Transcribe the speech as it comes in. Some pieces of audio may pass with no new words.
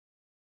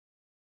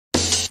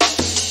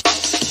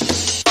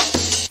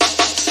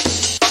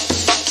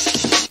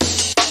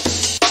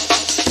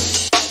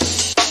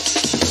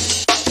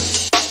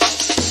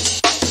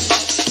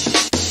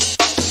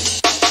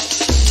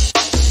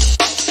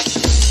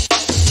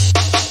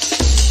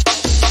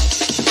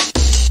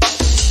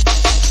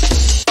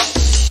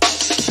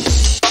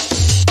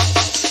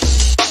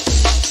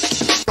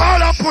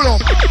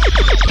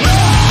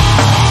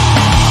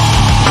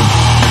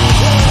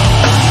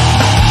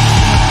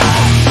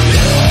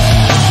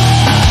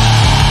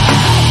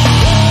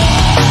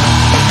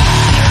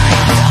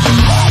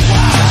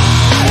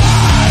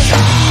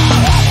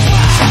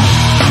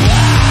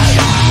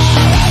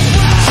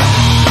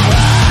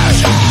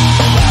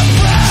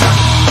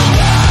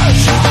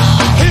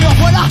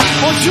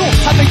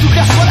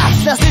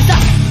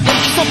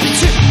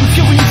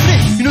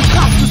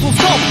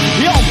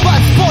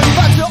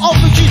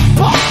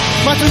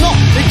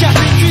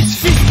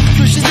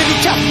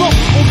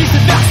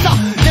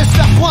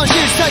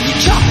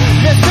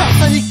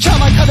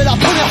regarder la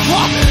première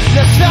fois.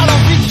 Laisse faire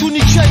l'envie de tout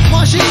niquer avec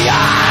moi, j'ai laisse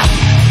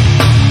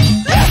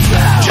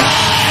faire,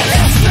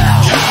 laisse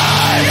faire,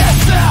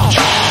 laisse faire, laisse faire,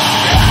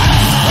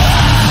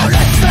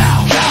 laisse faire, laisse faire.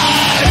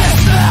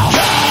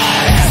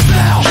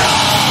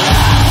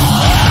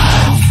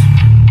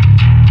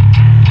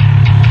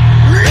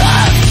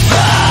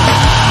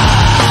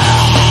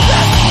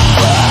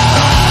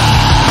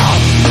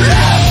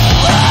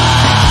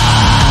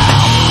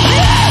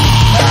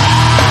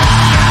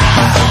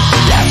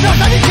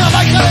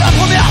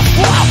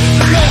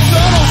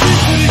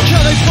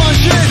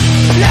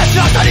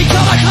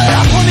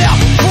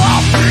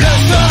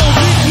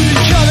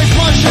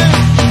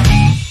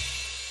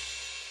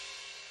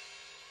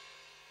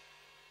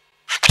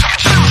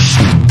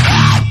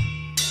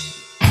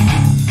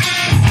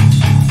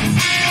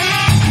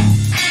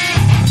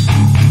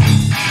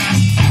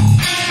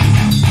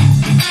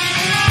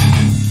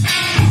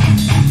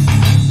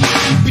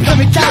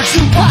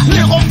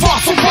 Les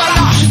renforts sont pas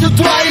là, juste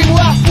toi et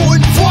moi pour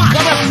une fois.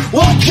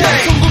 Ok,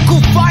 comme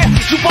beaucoup fire,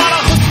 je parle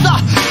à Rosta.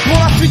 Pour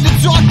la suite de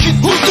Turakit,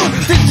 Boudou,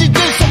 tes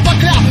idées sont pas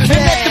claires. Et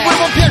net, t'es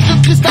vraiment piège de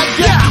cristal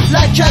bière.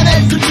 La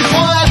canette que tu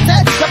prends dans la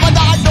tête, y'a pas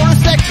d'arrêt dans le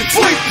sec.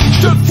 Fouille, je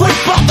te fouille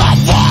par ta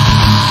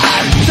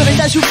voile. Je te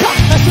rétage ou pas,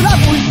 reste là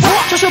pour une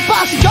fois. Cherche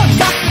pas, c'est comme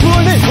ça,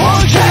 on est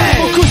ok.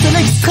 Beaucoup c'est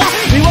l'extra,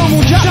 et wow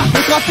mon gars,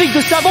 le trafic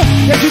de savon,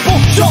 y'a du bon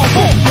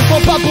jambon. Ne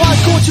prends pas pour un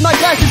con, tu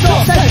m'agresses, c'est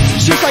sans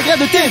cesse. Juste la grève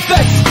de tes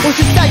fesses,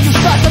 aussi sky que je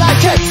passe à la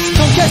caisse.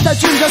 T'encaisses ta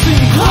thune,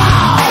 j'assume.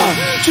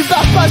 Tu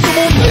pars pas sur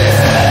mon pied.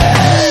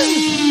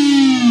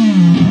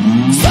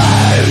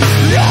 Save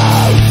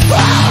your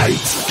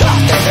fight, car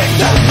t'es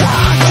victimes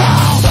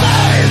encore.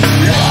 Save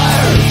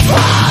your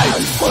fight,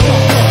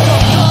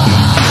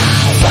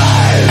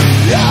 save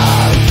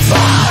your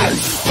fight,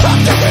 car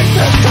t'es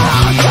victimes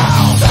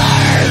encore.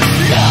 Save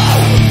your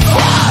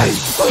fight,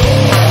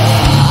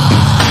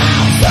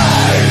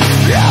 save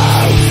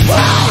your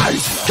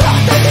fight, car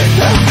t'es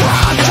victimes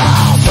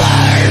encore.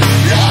 Save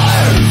your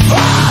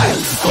fight,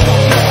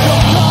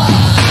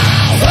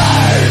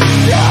 save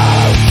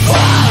your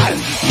fight,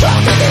 car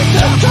t'es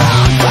victimes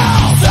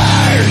encore.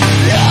 Save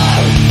your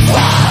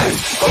fight.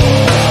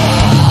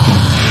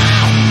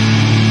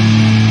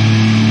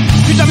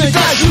 Putain mais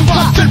t'as joue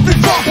pas, t'es le plus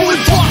fort pour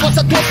une fois. Grâce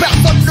à toi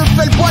personne ne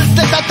fait le poil,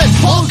 c'est ta tête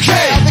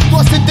franquée. Avec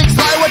toi c'est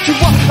extra et ouais tu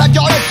vois, la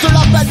girlette se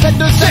la pète, faite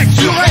de sexe.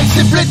 Sur elle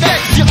c'est plédex,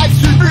 direct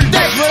sur le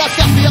bulldex. Je veux la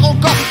servir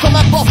encore comme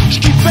un porc.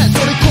 J'kiffais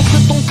sur les courses de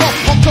ton corps,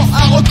 encore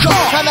un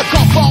record. Un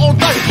accord fort en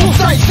taille, pour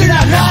ça c'est la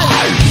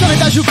rage. Ça mais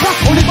t'as joue pas,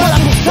 on est pas là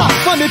pour ça.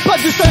 Moi mes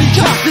potes du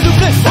syndicat, s'il te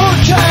plaît,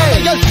 ok.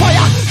 Égale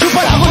fire, je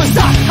vois la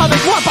rosa.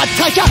 Avec moi pas de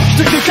tracas,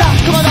 je te déclare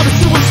comme un verbe de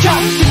Sirusca.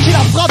 C'est qui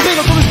l'a frappé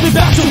dans ton esprit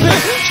perturbé.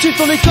 J'kiffe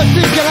ton école,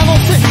 c'est bien avancé.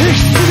 Et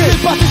j'suis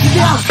pas si c'était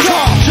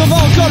hardcore. Je veux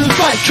encore le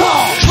fight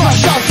core, j'vois la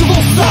charge sous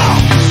mon sort.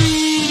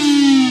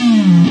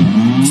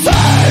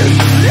 Save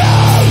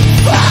your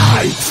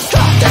fight,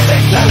 car t'es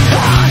victimes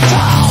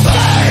encore.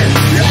 Save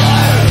your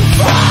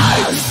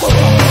fight,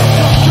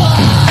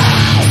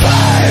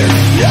 save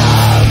your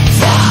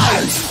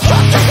fight,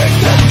 car t'es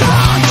victimes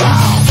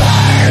encore.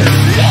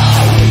 Save your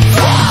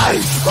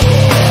fight,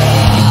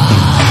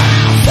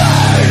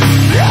 save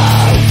your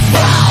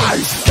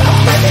fight, car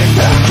t'es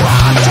victimes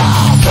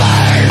encore.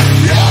 Save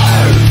your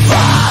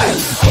fight,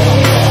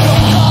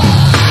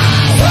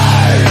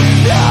 save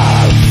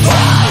your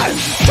fight,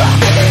 car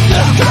t'es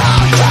victimes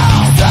encore.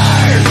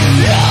 Save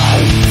your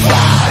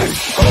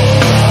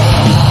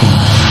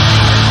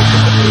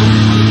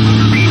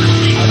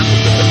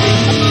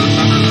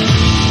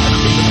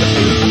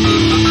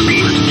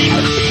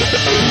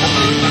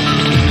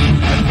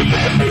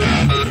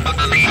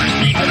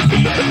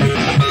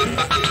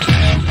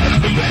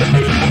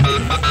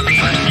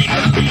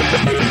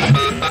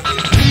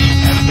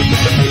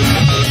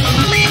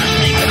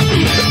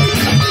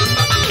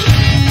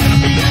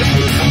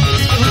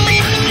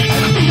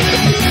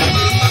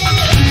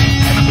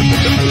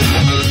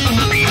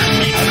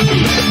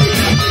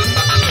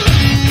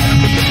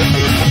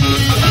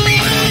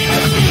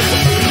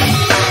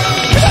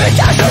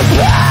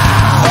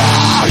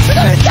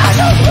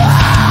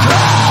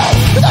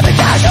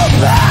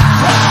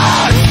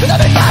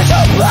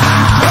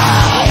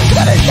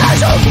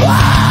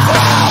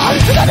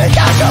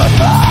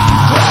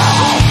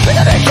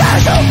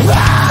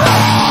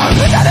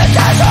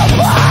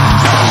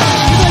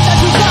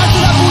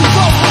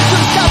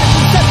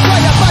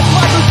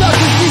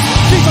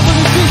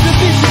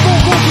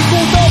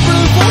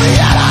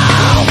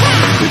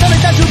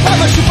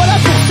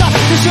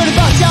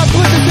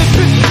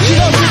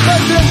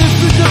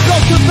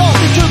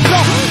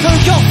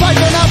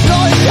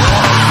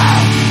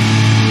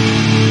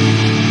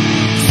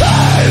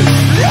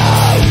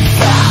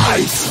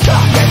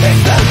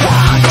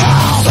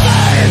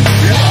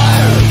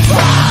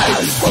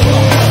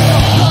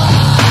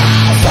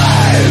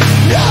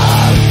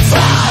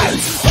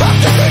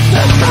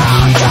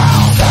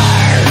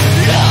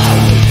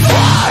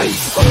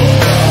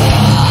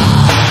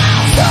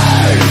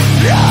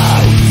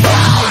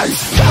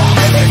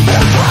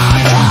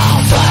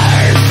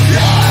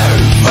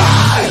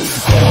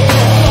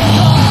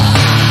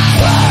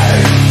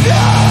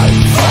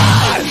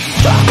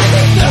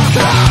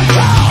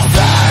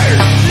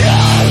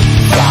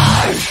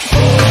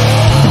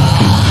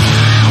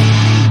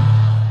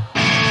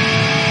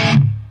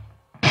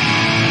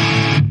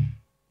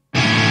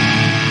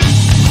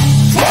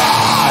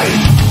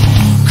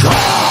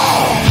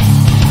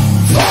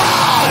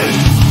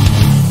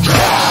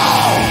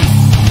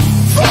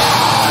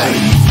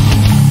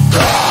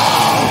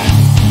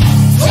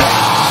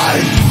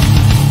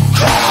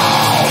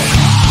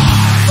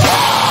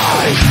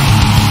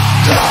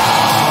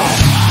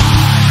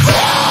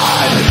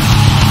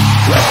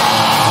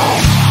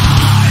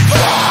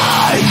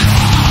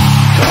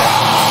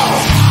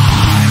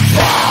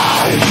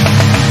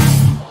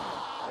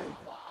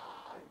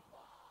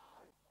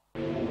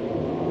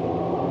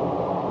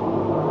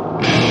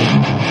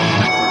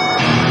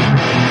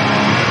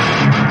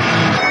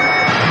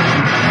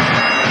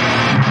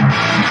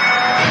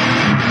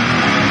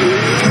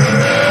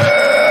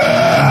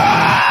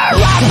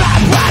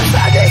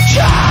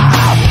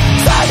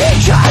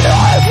Syndicat, le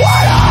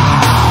revoilà.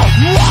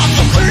 Moi,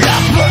 tout que la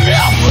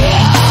première fois.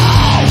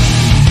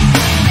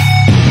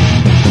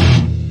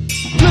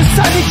 Le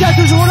syndicat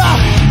toujours là.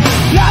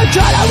 La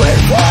gueule à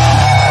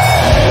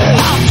Wilfred.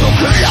 Moi, tout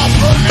que la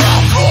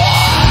première fois.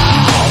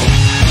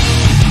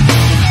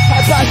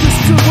 Elle va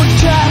jusqu'au bout de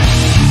cœur.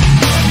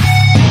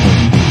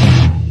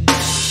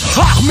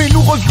 Ah, mais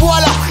nous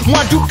revoilà,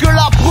 moins doux que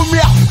la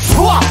première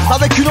fois.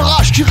 Avec une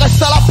rage qui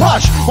reste à la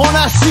page, on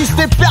insiste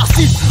et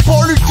persiste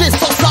pour lutter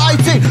sans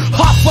s'arrêter,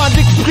 afin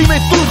d'exprimer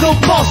toutes nos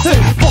pensées,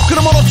 pour que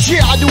le monde entier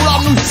a nous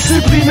l'âme nous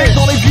supprimer.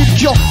 Dans les villes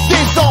qui ont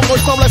des ombres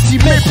semblent à s'y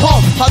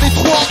méprendre. À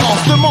Détroit, on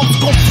se demande ce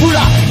qu'on fout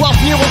là. Voir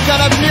venir aucun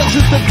avenir,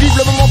 juste vivre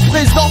le moment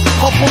présent,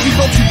 en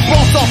profitant du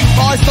bon temps,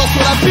 en restant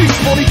sur la piste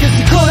pour niquer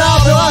ces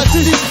connards de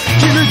racistes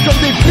qui luttent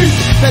comme des putes.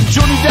 Même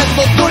Johnny Depp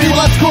dans Tony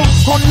Brasco,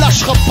 on ne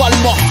lâchera pas le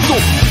morceau.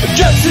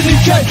 Cut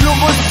Syndicate, le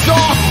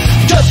ressent.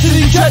 Cut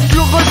Syndicate,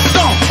 le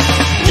ressent.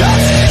 Cut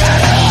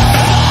Syndicate, le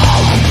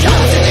ressent. Cut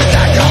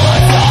Syndicate, le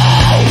ressent.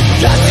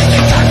 Cut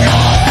Syndicate, le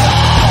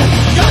ressent.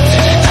 Cut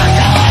Syndicate,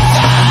 le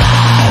ressent.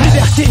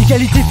 Liberté,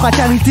 égalité,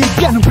 fraternité,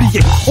 bien oublié.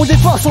 On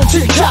défend son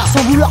car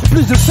sans vouloir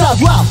plus de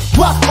savoir.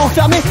 Voir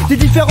enfermer des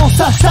différences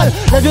s'installent.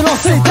 La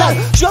violence étale.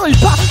 Je n'arrive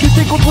pas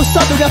lutter contre ça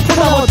devient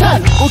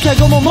fondamental. Aucun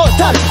grand moment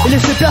mental et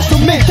laisser place au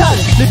métal.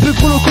 Les plus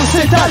gros locaux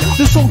s'étalent.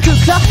 Ne sont que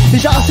là,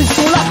 déjà assez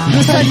sont là.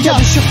 Le syndicat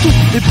et surtout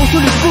les poteaux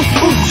les fous.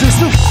 Ouf, je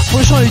souffle. Pour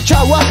les gens les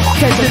kawas,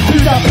 quel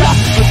début à plat.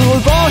 Notre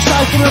revanche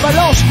arrive comme une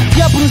avalanche.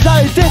 Viens pour nous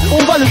arrêter,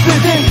 on va le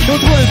fêter.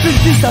 Notre le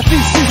fils à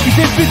fils qui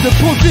débute de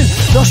profil.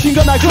 Leur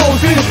chewing-gum à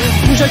chlorophylle.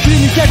 Bouge acculé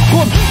nickel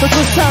chrome.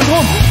 Notre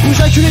syndrome.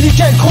 Bouge acculé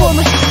nickel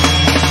chrome.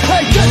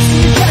 Hey, Cut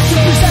Syndicate,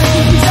 c'est plus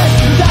simple,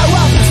 nous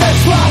d'avoir pour cette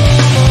soir.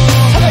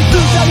 Avec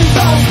deux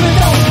vermivores, on se met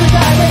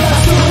d'aller à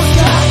ce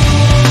Oscar.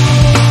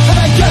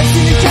 Avec Cut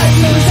Syndicate,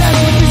 c'est plus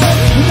simple,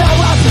 nous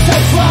d'avoir pour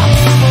cette soir.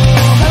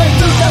 Avec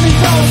deux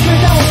vermivores, on se met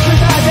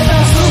d'aller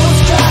à ce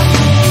Oscar.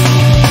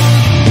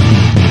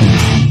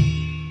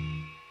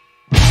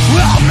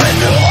 Mais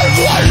nous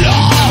revoilà,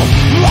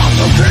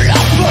 morceau que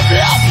la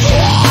première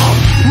fois.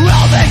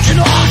 Avec une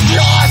rage qui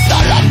reste à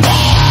la base.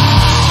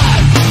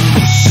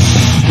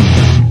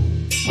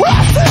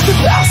 C'est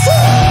percé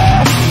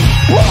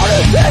pour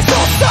lutter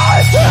sans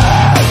s'arrêter,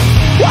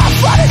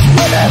 afin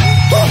d'exprimer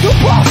tout nos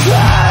pensées,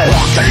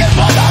 pour que le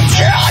monde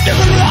entier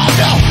développe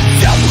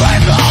ses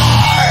vrais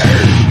mal.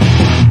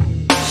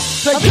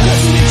 La gueule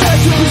syndicale,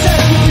 je vous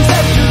aime,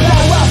 je vais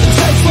avoir pour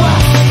cette fois.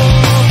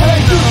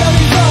 Avec tout un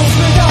vivant, on se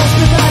met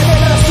d'aller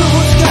à ce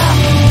Oscar.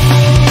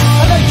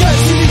 Avec gueule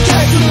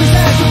syndicale, je vous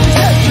aime,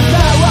 je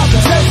vais avoir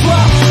pour cette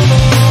fois.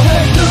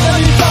 Avec tout un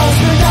vivant, on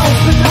se met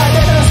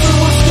d'aller à ce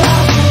Oscar.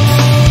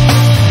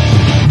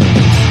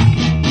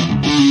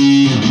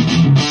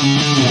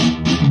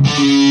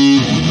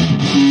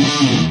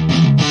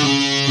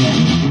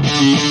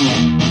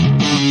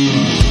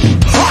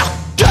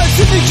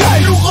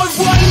 Syndicate, nous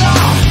revoilà.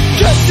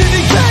 Cut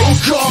Syndicate,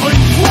 encore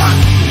une fois.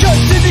 Cut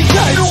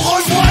Syndicate, nous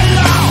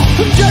revoilà.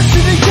 Cut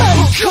Syndicate,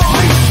 encore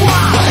une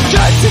fois.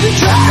 Cut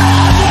Syndicate,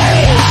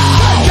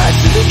 Cut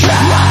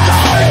Syndicate,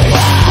 encore une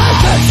fois.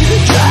 Cut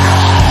Syndicate,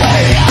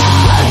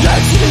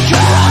 Cut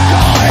Syndicate,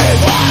 encore une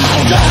fois.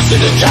 Cut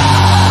Syndicate,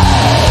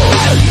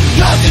 Cut Syndicate,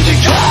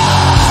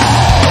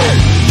 Cut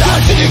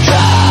Syndicate,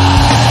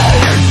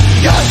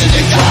 Cut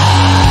Syndicate.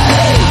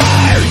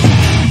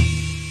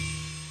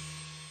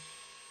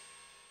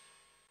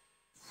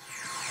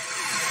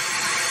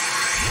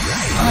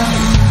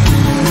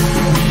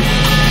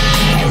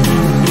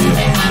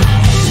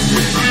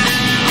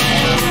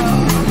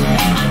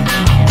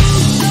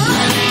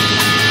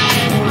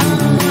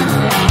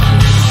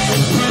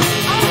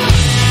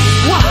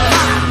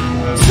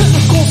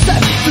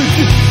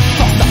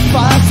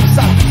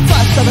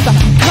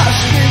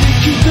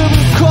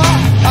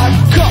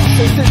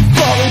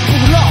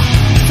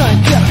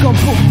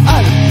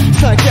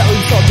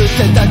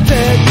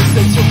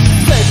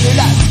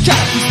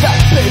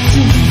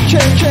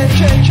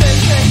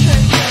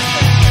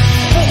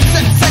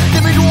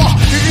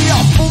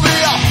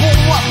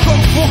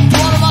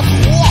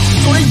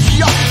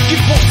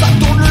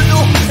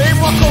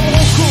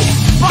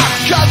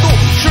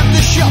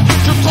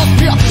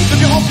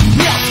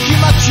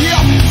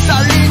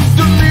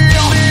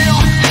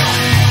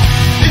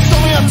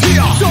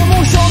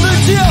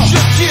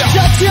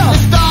 J'attire, les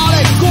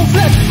starlets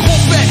complètes,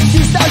 trompettes,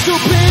 qui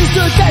s'ajoutent prise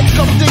de tête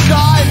comme des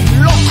carrés.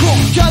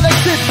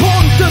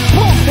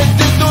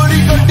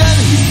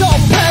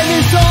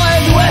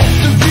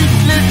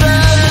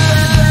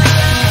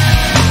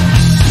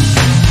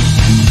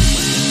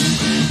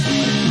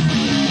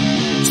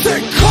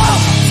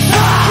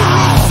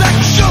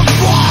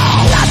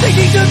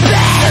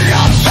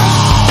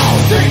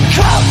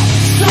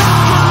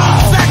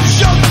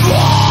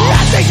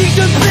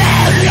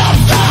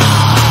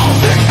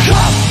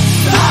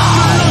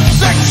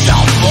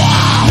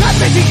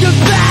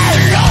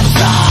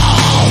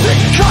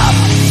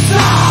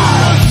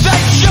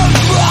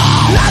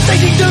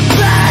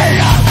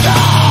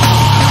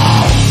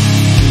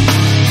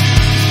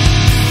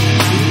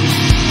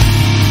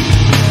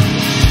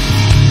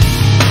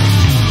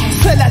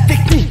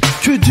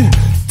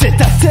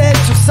 tête,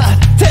 sur sa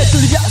tête,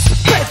 le gars se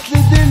pète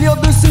les délires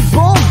de ses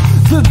bandes.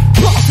 De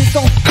bord, c'est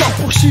encore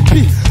pour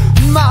Chippy,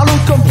 Marlowe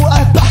comme pour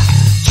Al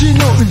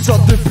Pacino. Une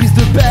sorte de prise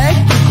de bec,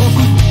 de grand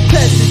coup de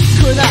tête,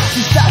 des connards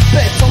qui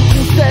s'appellent sans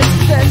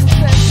conteste.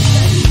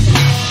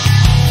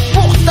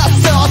 Pour ta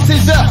sœur à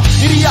 16 heures,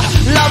 il y a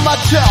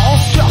l'amateur en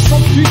sueur,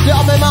 sans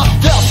pudeur, même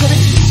ardeur. Sur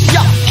les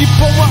gars qui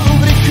pour moi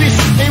ouvrent les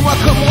cuisses, et moi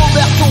comme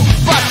Roberto,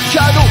 pas de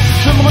cadeau.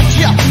 Je me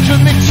retire, je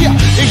m'étire,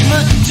 et je me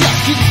tire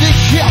ce qui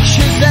déchire.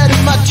 Chez elle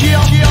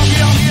m'attire,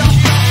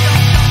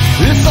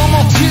 et sans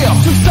mentir,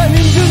 sous sa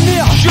ligne de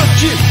mire, je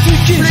kiffe, tu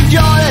kiffes les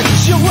galettes,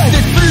 girouettes,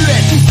 des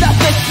fluettes qui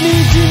s'appellent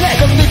midi-net,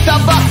 comme des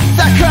tabacs,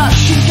 ça cache,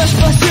 qui ne cache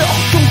pas sur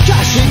ton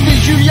cache, et des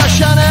Julia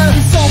Chanel,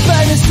 qui sans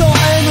peine et sans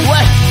haine,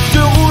 ouais,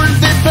 te roule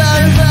des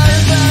belles.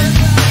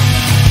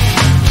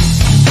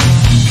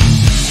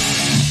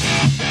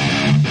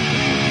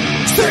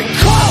 C'est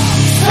comme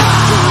ça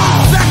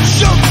que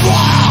je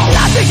vois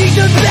la technique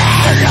de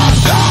belle.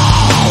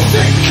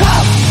 C'est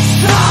comme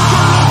ça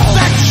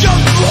que je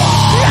vois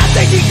la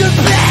technique de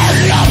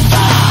belle.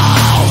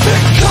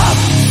 C'est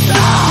comme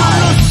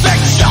ça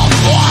que je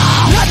vois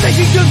la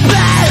technique de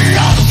belle.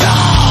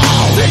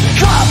 C'est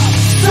comme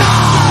ça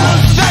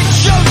que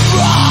je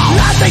vois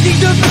la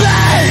technique de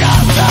belle.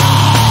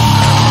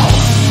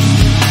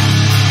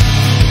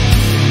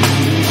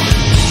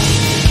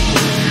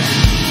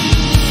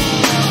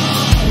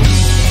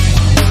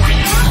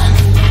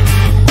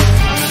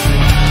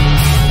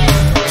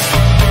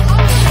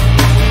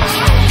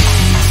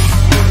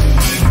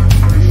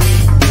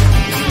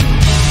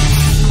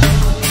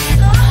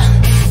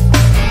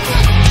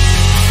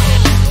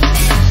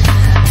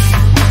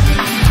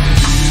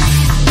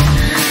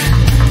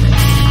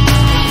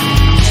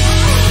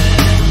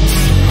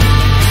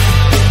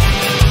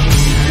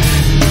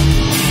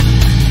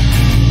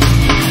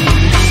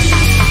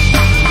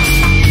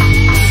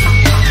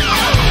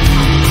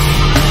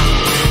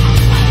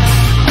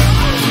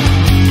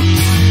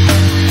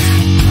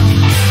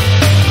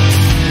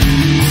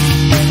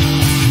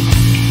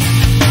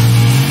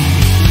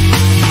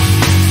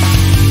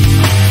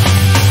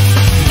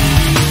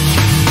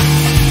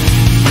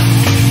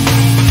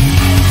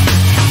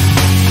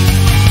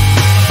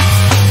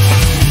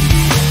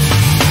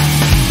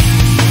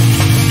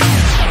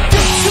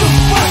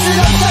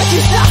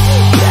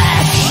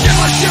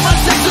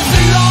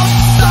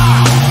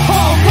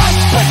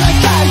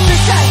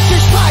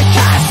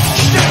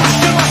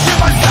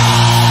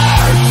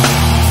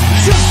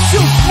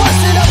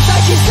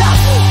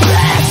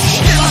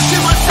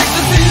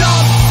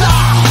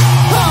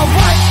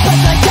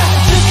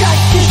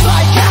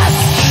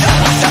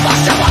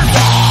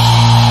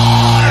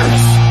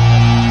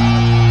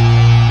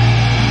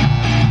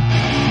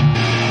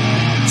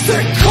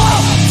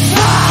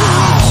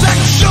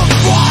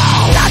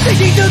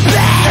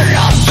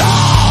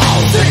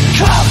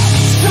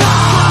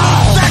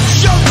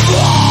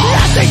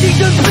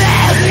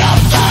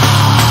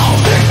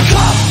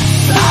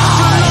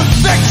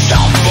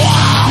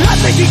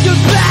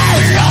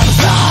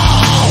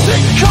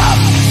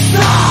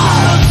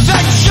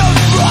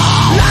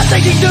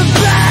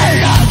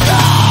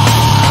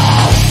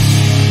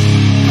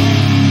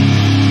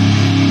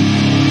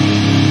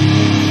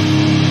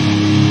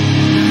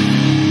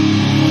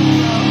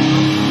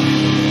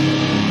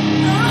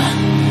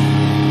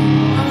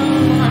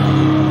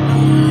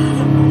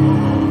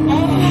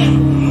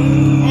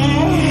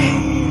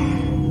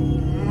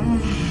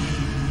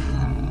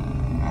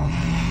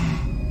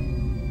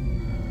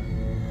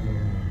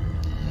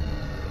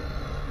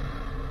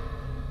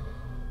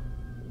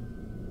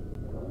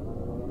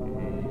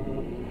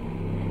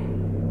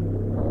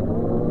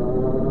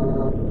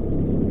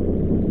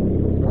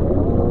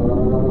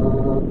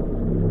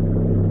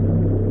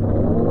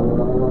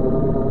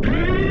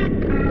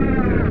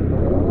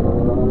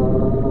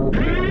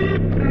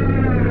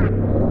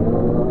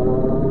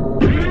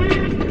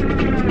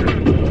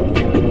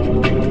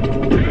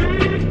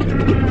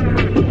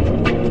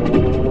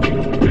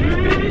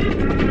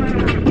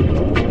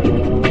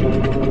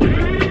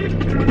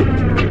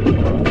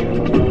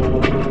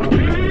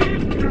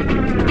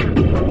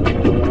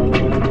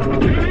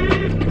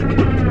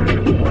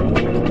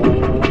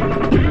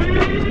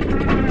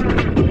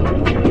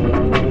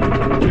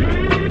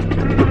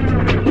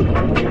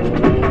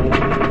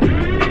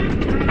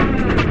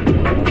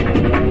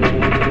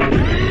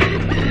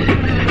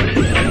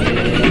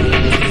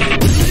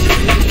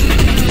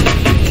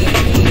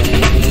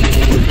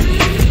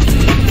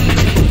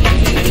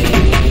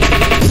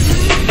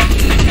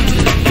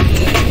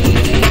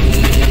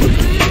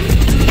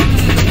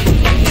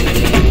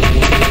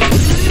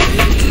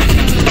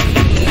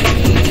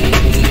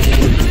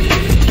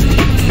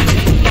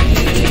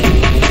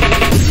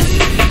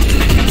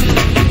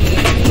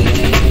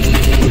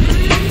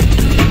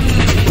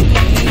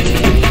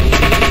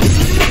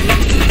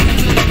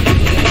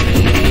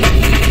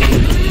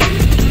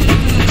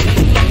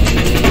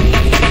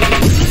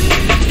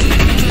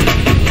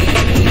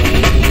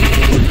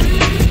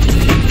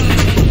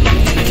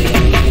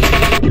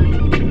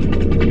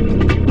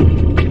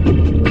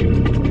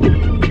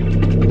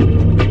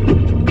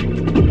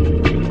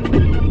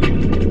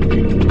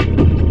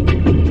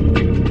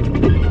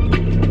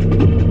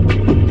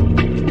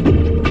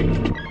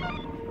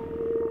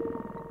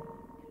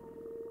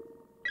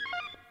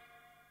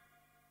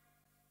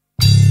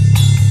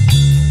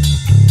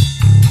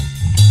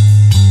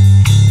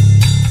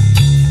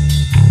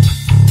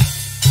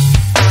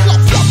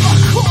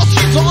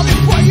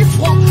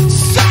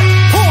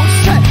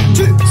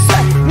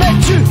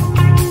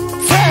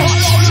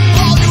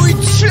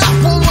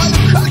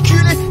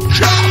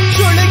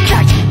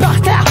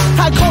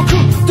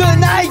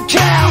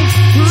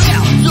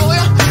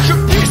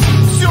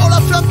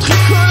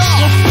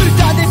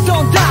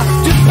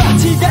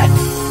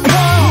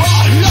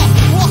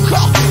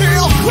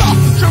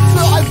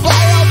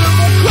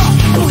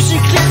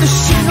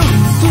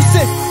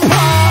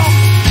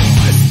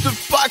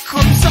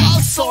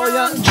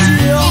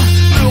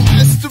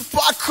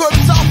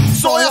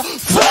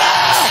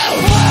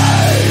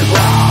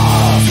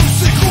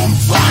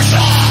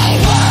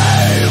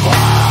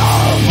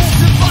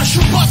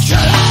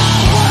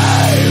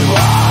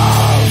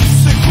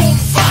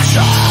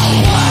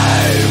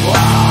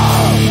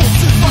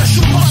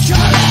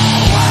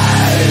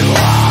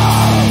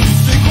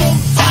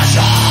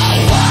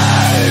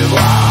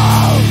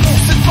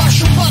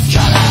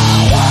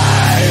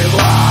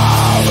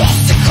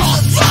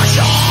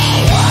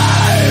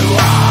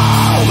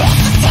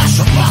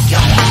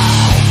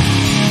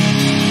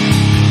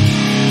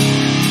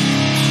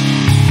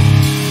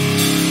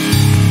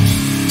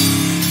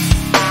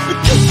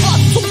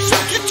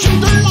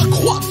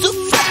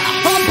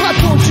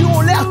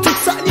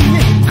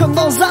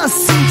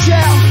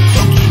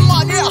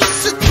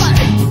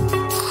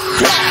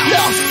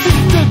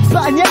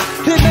 bannière,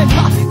 les mêmes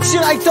pas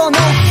direct en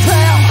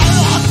enfer.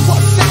 Alors à quoi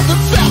sert de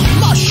faire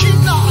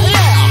machine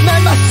arrière?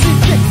 Même à 6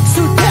 pieds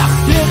sous terre,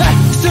 les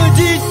rêves se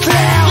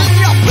déclarent. Les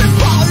miens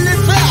par les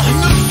verres, ils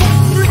ne sont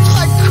plus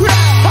très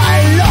clairs.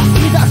 Alors,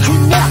 plus d'un coup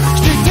de mer,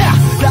 je déterre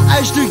la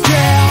hache de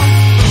guerre.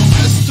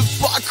 Ne reste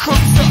pas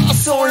comme ça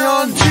sans rien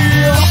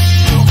dire.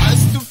 Ne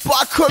reste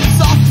pas comme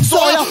ça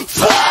sans rien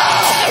faire.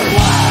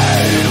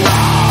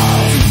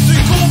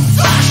 C'est qu'on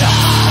fâche.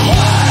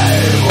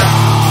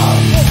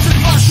 On se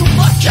fâche ou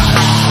pas de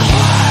câlin.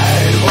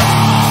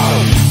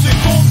 C'est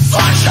qu'on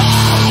fâche.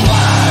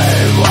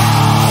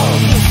 On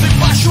se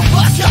fâche ou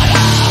pas de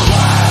câlin.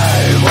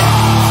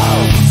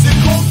 C'est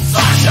qu'on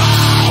fâche.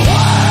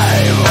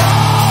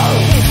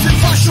 On se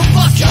fâche ou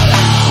pas de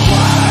câlin.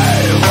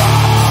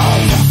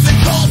 C'est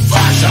qu'on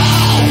fâche.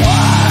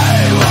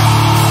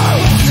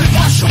 On se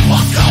fâche ou pas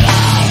de câlin.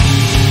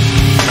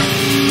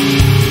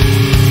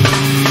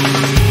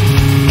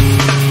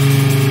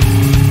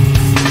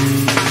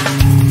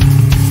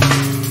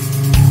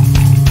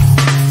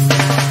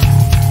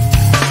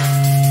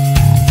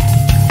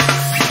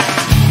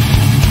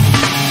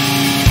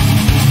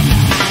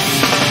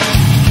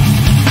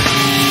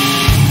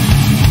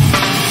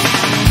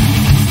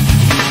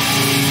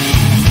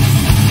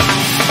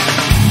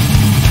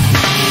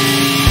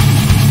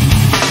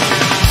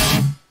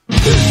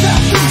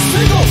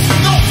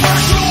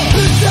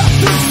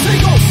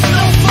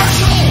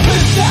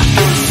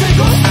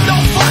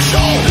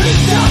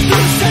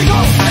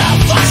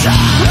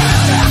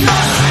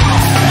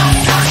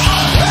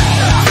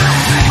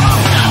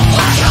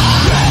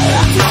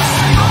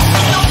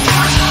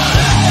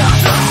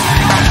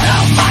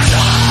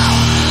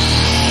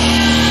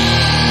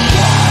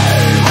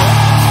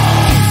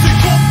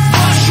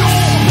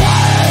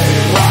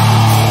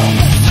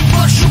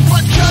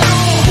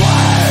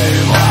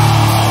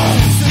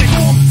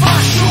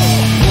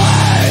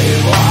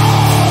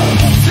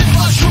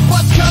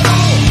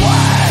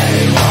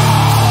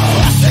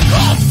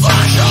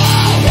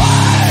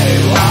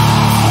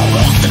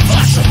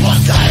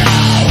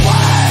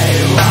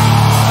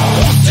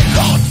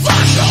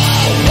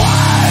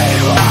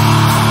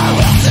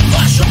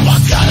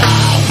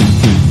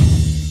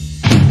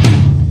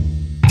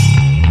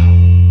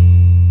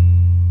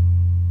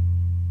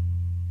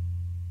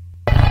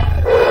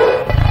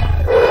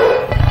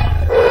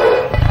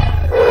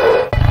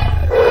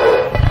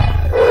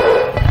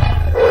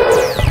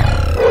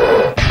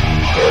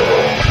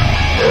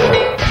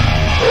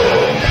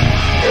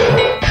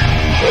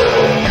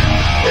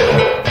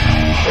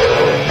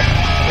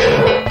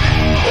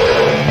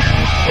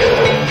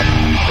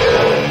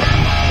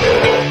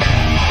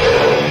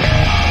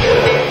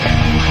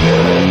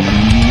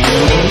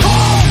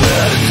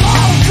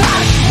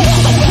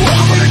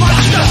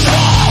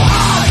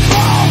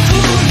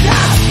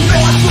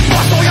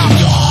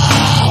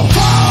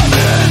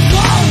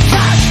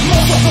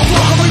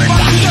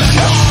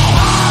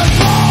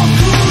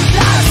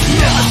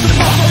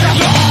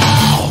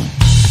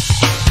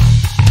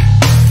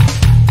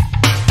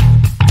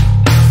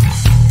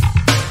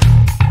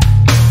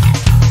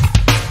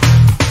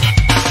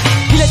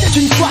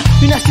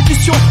 Une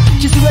institution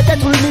qui se doit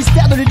être le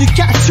ministère de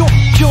l'éducation,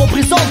 qui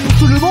représente pour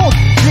tout le monde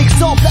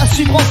l'exemple à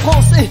suivre en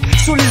France et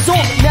sur les ondes.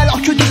 Mais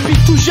alors que depuis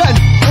tout jeune,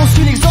 on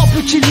suit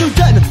l'exemple qu'il nous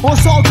donne, on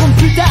s'en rend compte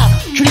plus tard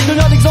que les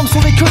donneurs d'exemple sont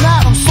des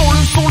connards. Sans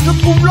le son, je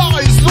trouve la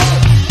raison.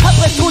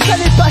 Après trop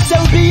d'années passées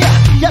à obéir,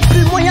 y a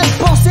plus moyen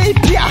de penser et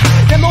pire.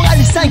 La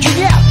morale est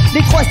singulière,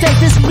 les trois stèles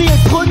d'esprit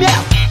est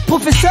première.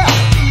 Professeur,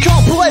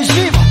 quand pourrais-je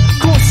vivre?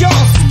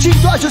 Conscience, qui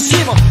dois-je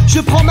suivre? Je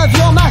prends ma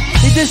vie en main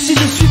et décide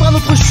de suivre un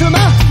autre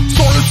chemin.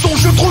 Sans le son,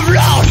 je trouve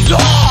l'argent.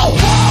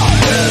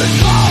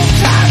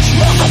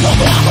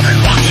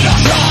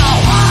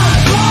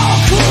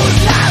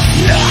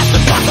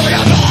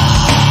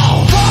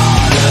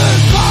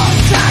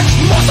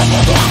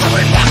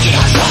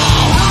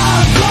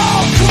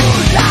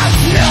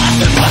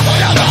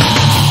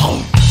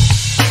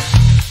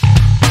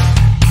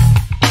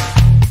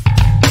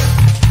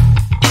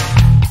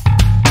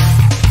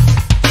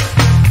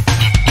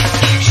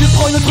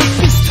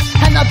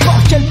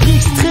 Quel prix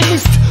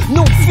extrémiste,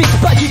 non fit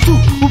pas du tout,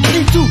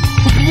 oublie tout,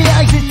 oubliez les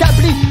règles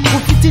établies,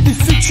 profitez du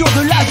futur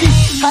de la vie,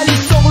 allez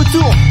sans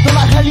retour dans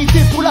la réalité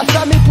pour la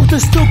fermer, pour te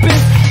stopper,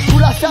 pour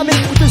la fermer,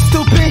 pour te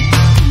stopper.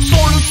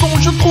 Sans le son,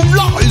 je trouve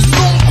la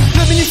raison.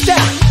 Le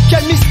ministère,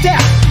 quel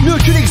mystère, mieux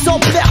que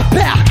l'exemplaire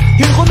père.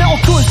 Il remet en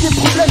cause des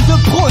problèmes de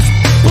prose,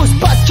 pose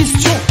pas de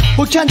questions,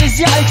 aucun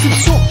désir à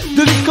l'exception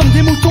de vivre comme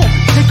des moutons,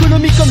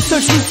 l'économie comme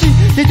seul souci,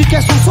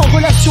 l'éducation sans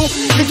relation,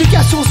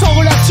 l'éducation sans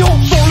relation.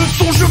 Sans le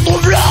son, je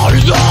trouve la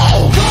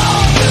raison.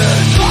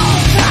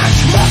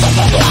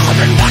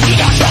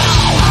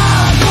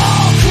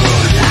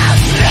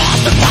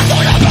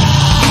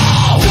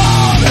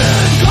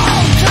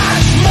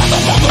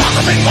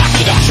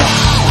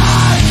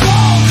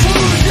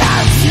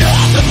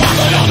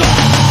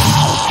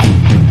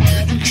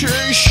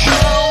 Education,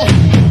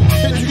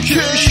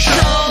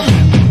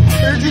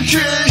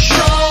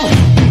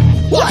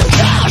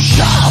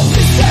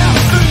 mystère,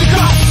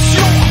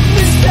 éducation,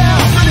 mystère,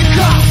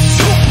 éducation.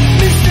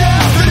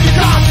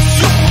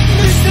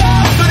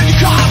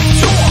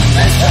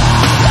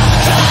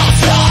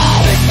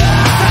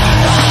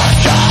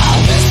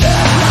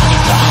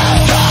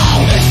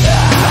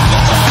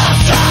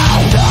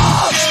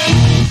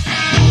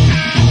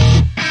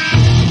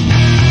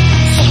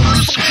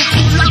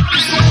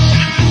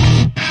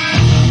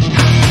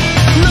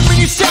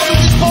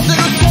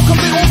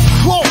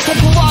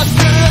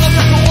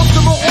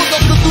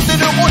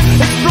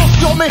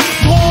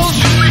 mes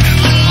bronzes.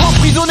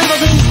 Emprisonné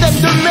dans un système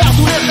de merde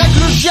où les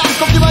règles germent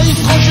comme des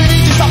maïs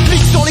transgéniques et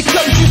s'appliquent sur les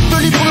clubs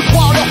juste libres de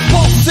croire leurs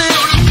pensées.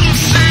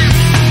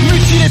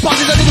 Mutilés par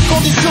des années de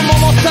conditionnement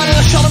mental et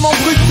l'acharnement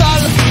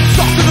brutal.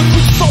 Sorte de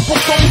coup de sang,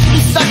 pourtant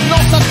l'esprit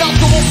stagnant s'attarde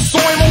sur mon son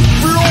et mon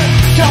plomb.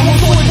 Car mon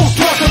son est pour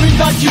toi comme une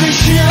balle qui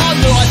déchire.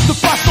 Ne reste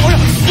pas sans rien.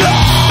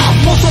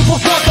 Mon son pour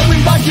toi comme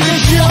une balle qui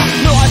déchire.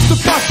 Ne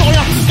reste pas sans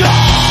rien.